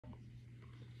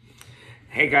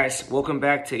Hey guys, welcome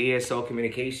back to ESL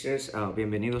Communications.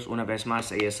 Bienvenidos una vez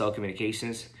más a ESL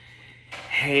Communications.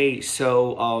 Hey,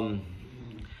 so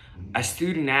a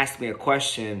student asked me a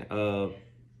question,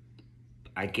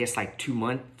 I guess like 2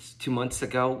 months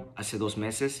ago, hace 2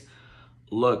 meses.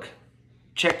 Look,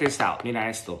 check this out, mira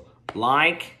esto.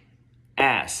 Like,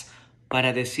 as,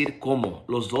 para decir cómo.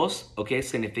 Los dos, okay,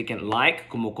 significan like,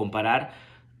 como comparar,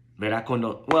 ¿verdad?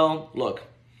 Cuando, well, look.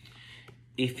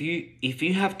 If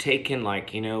you have taken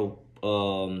like,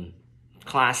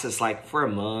 classes like for a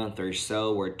month or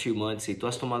so or 2 months, si tú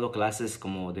has tomado clases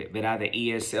como de, ¿verdad? De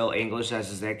ESL, English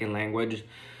as a second language,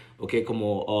 okay,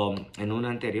 como en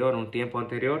un tiempo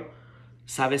anterior,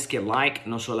 sabes que like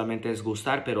no solamente es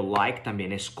gustar, pero like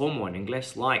también es como en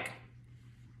inglés, like.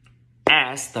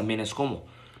 As también es como.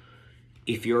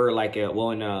 If you're like,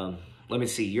 let me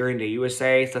see, you're in the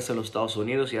USA, estás en los Estados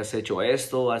Unidos y has hecho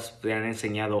esto, te han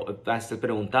enseñado, has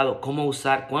preguntado cómo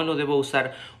usar, cuándo debo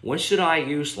usar, when should I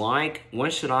use like,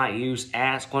 when should I use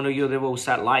as, cuándo yo debo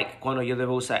usar like, cuándo yo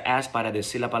debo usar as para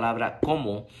decir la palabra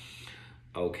como.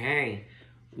 Okay,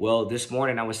 well, this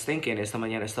morning I was thinking, esta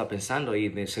mañana estaba pensando y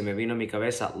se me vino a mi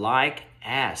cabeza, like,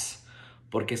 as.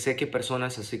 Porque sé que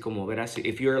personas así como, verás,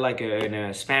 if you're like in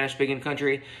a Spanish-speaking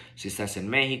country, si estás en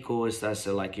México, estás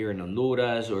like you're in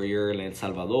Honduras, or you're in El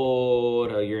Salvador,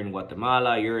 or you're in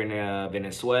Guatemala, you're in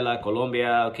Venezuela,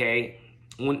 Colombia, okay?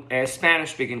 Un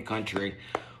Spanish-speaking country,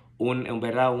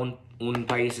 ¿verdad? Un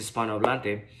país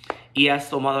hispanohablante, y has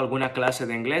tomado alguna clase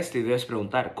de inglés, te debes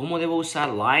preguntar, ¿cómo debo usar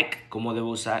like? ¿Cómo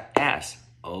debo usar as?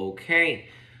 Okay,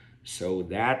 so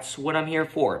that's what I'm here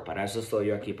for. Para eso estoy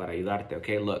yo aquí, para ayudarte,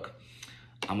 okay? Look.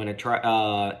 I'm going to try,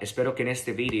 espero que en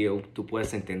este video tú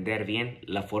puedas entender bien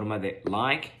la forma de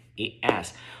like y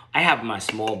as. I have my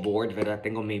small board, ¿verdad?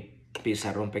 Tengo mi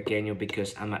pizarrón pequeño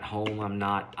because I'm at home. I'm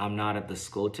not at the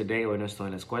school today. Hoy no estoy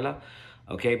en la escuela.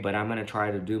 Okay, but I'm going to try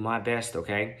to do my best,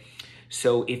 okay?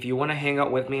 So if you want to hang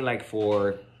out with me like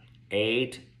for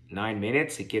 8, 9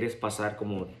 minutes, si quieres pasar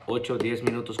como 8 o 10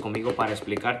 minutos conmigo para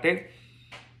explicarte,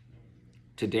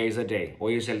 today's the day.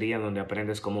 Hoy es el día donde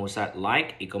aprendes cómo usar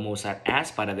like y cómo usar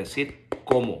as para decir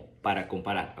cómo, para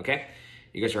comparar, okay?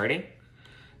 You guys ready?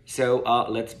 So,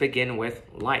 let's begin with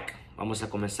like. Vamos a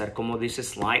comenzar como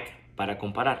dices like para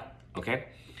comparar, okay?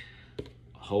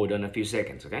 Hold on a few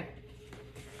seconds, okay?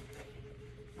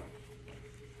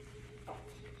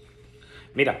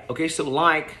 Mira, okay, so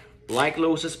like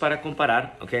lo usas para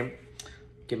comparar, okay?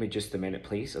 Give me just a minute,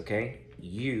 please, okay?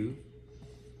 You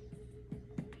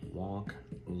walk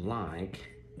like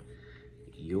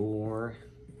your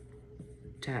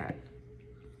dad.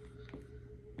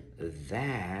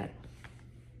 That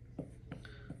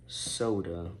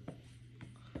soda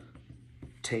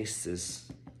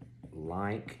tastes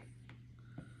like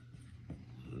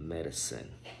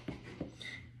medicine.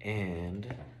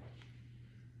 And,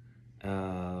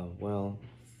 well,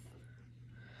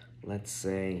 let's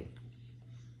say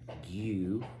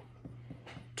you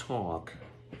talk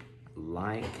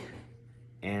like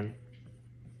an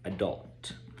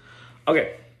adult.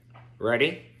 Okay,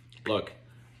 ready? Look,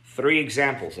 3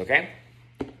 examples, okay?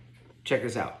 Check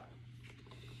this out.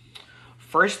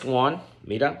 First one,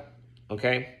 mira,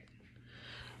 okay?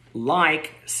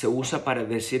 Like se usa para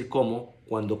decir cómo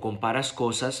cuando comparas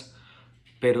cosas,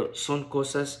 pero son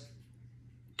cosas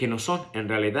que no son en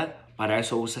realidad. Para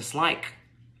eso usas like.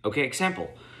 Okay, example.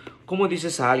 ¿Cómo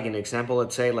dices a alguien? Example,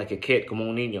 let's say like a kid, como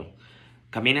un niño.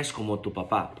 Caminas como tu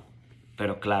papá.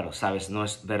 Pero claro, sabes, no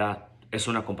es verdad, es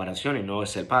una comparación y no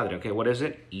es el padre. Okay, what is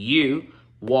it? You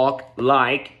walk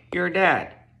like your dad.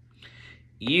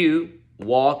 You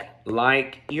walk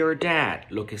like your dad.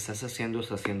 Lo que estás haciendo es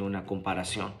haciendo una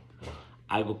comparación.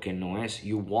 Algo que no es.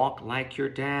 You walk like your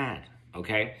dad.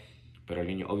 Okay, pero el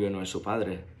niño obvio no es su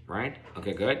padre, right?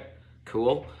 Okay, good,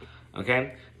 cool.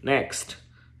 Okay, next.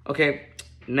 Okay,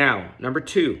 now, number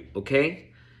 2,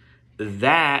 okay?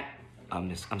 That,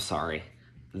 I'm sorry.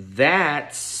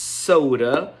 That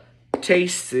soda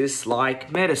tastes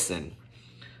like medicine.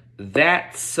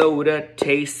 That soda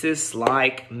tastes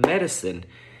like medicine.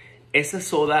 Esa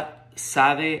soda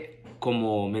sabe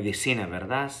como medicina,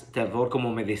 ¿verdad? Sabor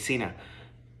como medicina.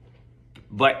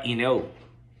 But you know,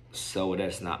 soda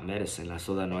is not medicine. La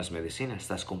soda no es medicina.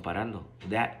 Estás comparando.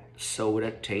 That soda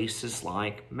tastes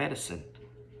like medicine.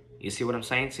 You see what I'm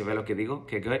saying? ¿Sí ve lo que digo?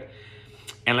 Okay, good.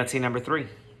 And let's see number 3,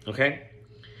 okay?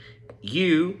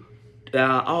 You,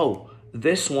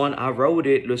 this one, I wrote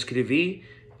it, lo escribí,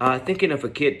 thinking of a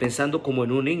kid, pensando como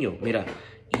en un niño. Mira,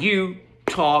 you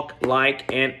talk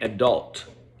like an adult.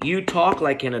 You talk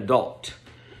like an adult.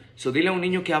 So dile a un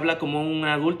niño que habla como un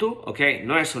adulto, okay,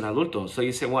 no es un adulto. So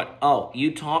you say what? Oh,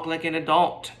 you talk like an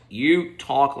adult. You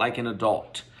talk like an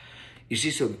adult. You see,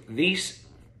 so these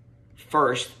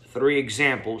first three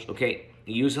examples, okay,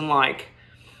 using like,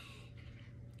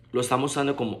 lo estamos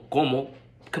usando como,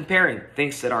 comparing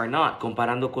things that are not,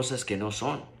 comparando cosas que no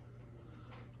son.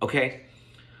 Okay?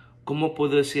 ¿Cómo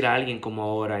puedo decir a alguien como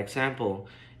ahora, example,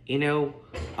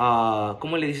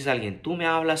 ¿cómo le dices a alguien? Tú me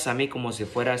hablas a mí como si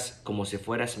fueras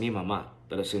mi mamá,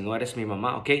 pero si no eres mi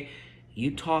mamá, okay?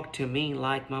 You talk to me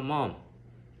like my mom,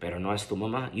 pero no es tu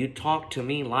mamá. You talk to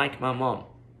me like my mom,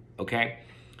 okay?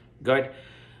 Good.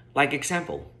 Like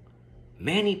example,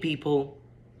 many people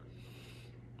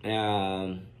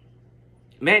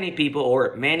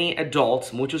or many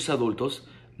adults, muchos adultos,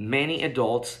 many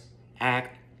adults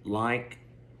act like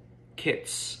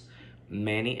kids.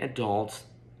 Many adults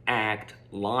act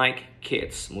like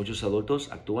kids. Muchos adultos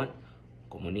actúan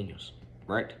como niños,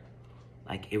 right?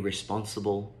 Like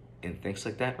irresponsible and things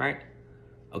like that, right?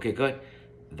 Okay, good.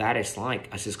 That is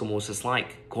like. Así es como usas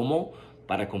like. Como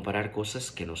para comparar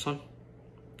cosas que no son.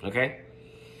 Okay?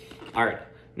 All right.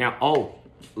 Now,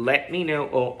 let me know.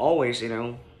 Always,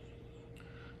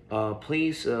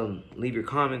 please leave your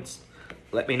comments.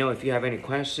 Let me know if you have any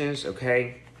questions,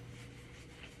 okay?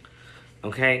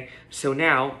 Okay, so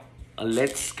now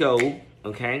let's go,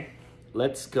 okay?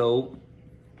 Let's go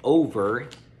over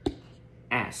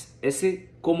as.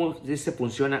 ¿Cómo dice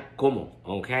funciona como,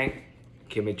 okay?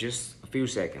 Give me just a few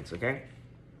seconds, okay?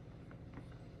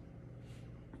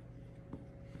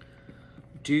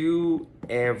 Do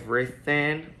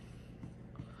everything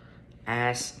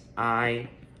as I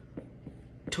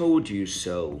told you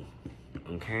so,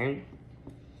 okay?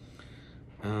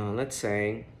 Let's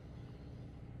say,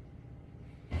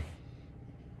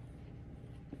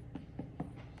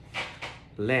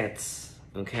 let's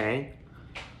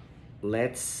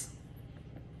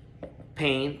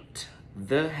paint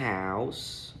the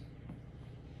house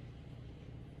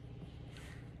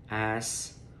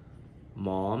as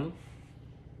Mom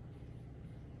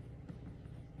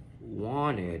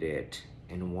wanted it.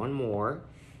 And one more.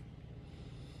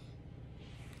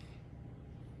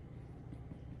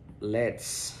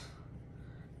 Let's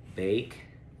bake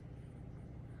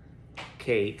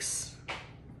cakes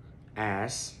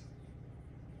as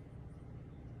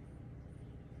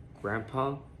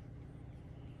Grandpa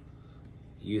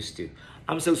used to.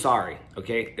 I'm so sorry,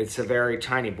 okay? It's a very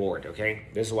tiny board, okay?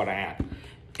 This is what I have.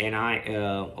 And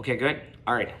okay, good.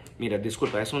 All right. Mira,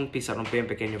 disculpa, es un pizarrón bien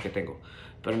pequeño que tengo.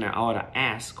 Pero ahora,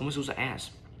 as, ¿cómo se usa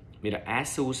as? Mira, as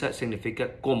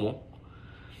significa como.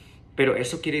 Pero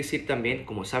eso quiere decir también,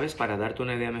 como sabes, para darte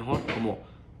una idea mejor, como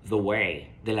the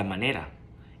way, de la manera.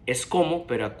 Es como,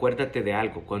 pero acuérdate de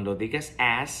algo. Cuando digas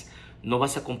as, no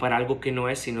vas a comparar algo que no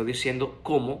es, sino diciendo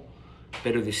como,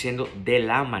 pero diciendo de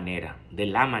la manera.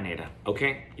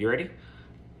 Okay, you ready?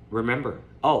 Remember,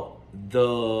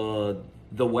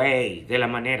 the way, de la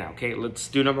manera. Okay, let's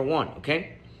do number one,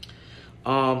 okay?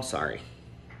 Sorry.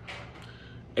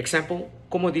 Example,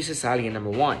 ¿cómo dices a alguien?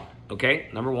 Number one, okay?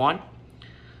 Number one.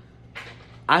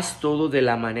 Haz todo de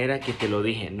la manera que te lo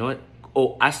dije, no,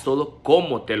 o haz todo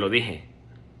como te lo dije.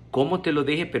 Como te lo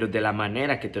dije, pero de la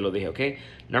manera que te lo dije, okay?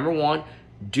 Number one,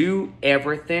 do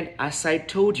everything as I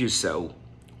told you so.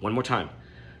 One more time.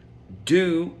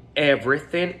 Do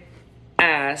everything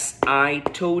as I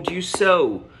told you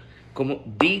so. Como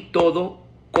di todo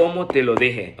como te lo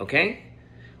dije, okay?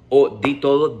 O di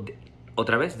todo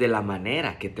otra vez de la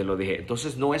manera que te lo dije.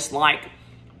 Entonces no es like,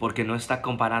 porque no está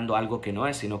comparando algo que no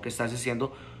es, sino que estás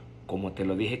diciendo como te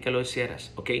lo dije que lo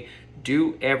hicieras, okay?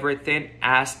 Do everything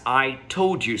as I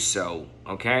told you so,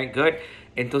 okay? Good.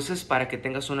 Entonces, para que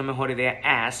tengas una mejor idea,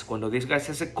 as, cuando digas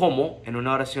ese como en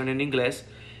una oración en inglés,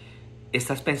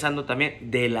 estás pensando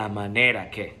también de la manera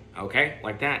que, okay?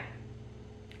 Like that.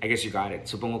 I guess you got it.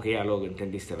 Supongo que ya lo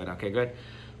entendiste, ¿verdad? Okay, good.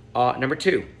 Number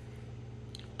two.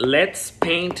 Let's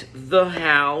paint the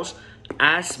house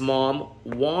as Mom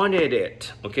wanted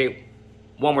it. Okay,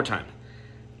 one more time.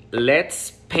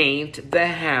 Let's paint the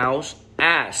house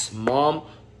as Mom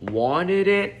wanted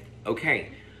it.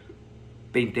 Okay,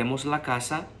 pintemos la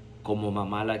casa como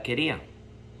mamá la quería.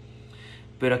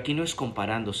 Pero aquí no es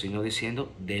comparando, sino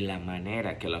diciendo de la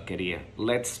manera que la quería.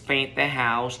 Let's paint the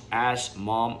house as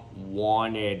Mom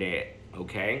wanted it.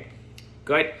 Okay,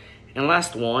 good. And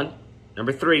last one,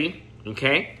 number three.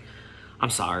 Okay, I'm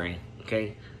sorry.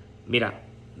 Okay, mira,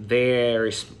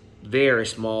 very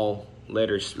small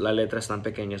letters. Las letras están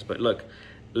pequeñas, but look.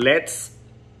 Let's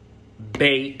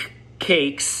bake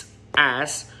cakes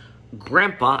as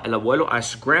Grandpa, el abuelo,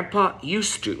 as Grandpa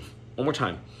used to. One more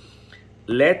time.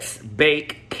 Let's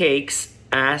bake cakes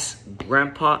as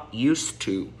Grandpa used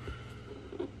to.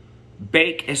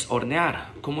 Bake es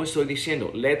hornear. ¿Cómo estoy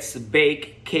diciendo? Let's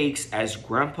bake cakes as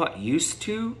grandpa used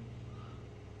to.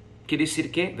 Quiere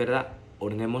decir que, ¿verdad?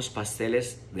 Hornemos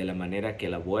pasteles de la manera que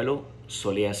el abuelo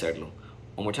solía hacerlo.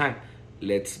 One more time.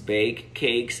 Let's bake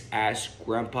cakes as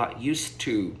grandpa used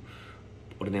to.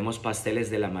 Hornemos pasteles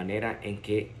de la manera en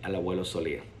que el abuelo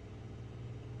solía.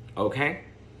 Okay?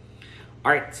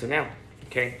 All right, so now,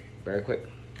 okay, very quick.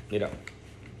 Mira.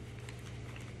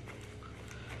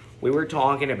 We were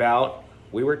talking about,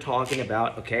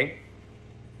 okay,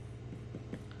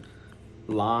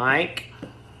 like,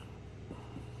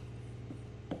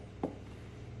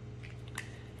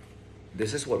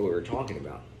 this is what we were talking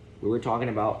about. We were talking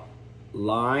about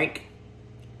like,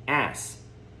 as.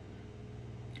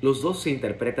 Los dos se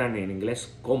interpretan en inglés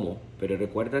como, pero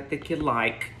recuérdate que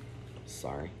like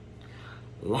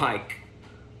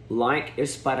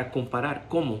es para comparar,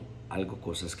 como algo,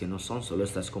 cosas que no son, solo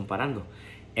estás comparando.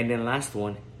 And then last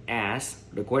one, as,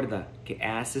 recuerda que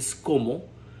as es como,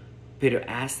 pero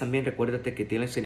as también recuérdate que tienes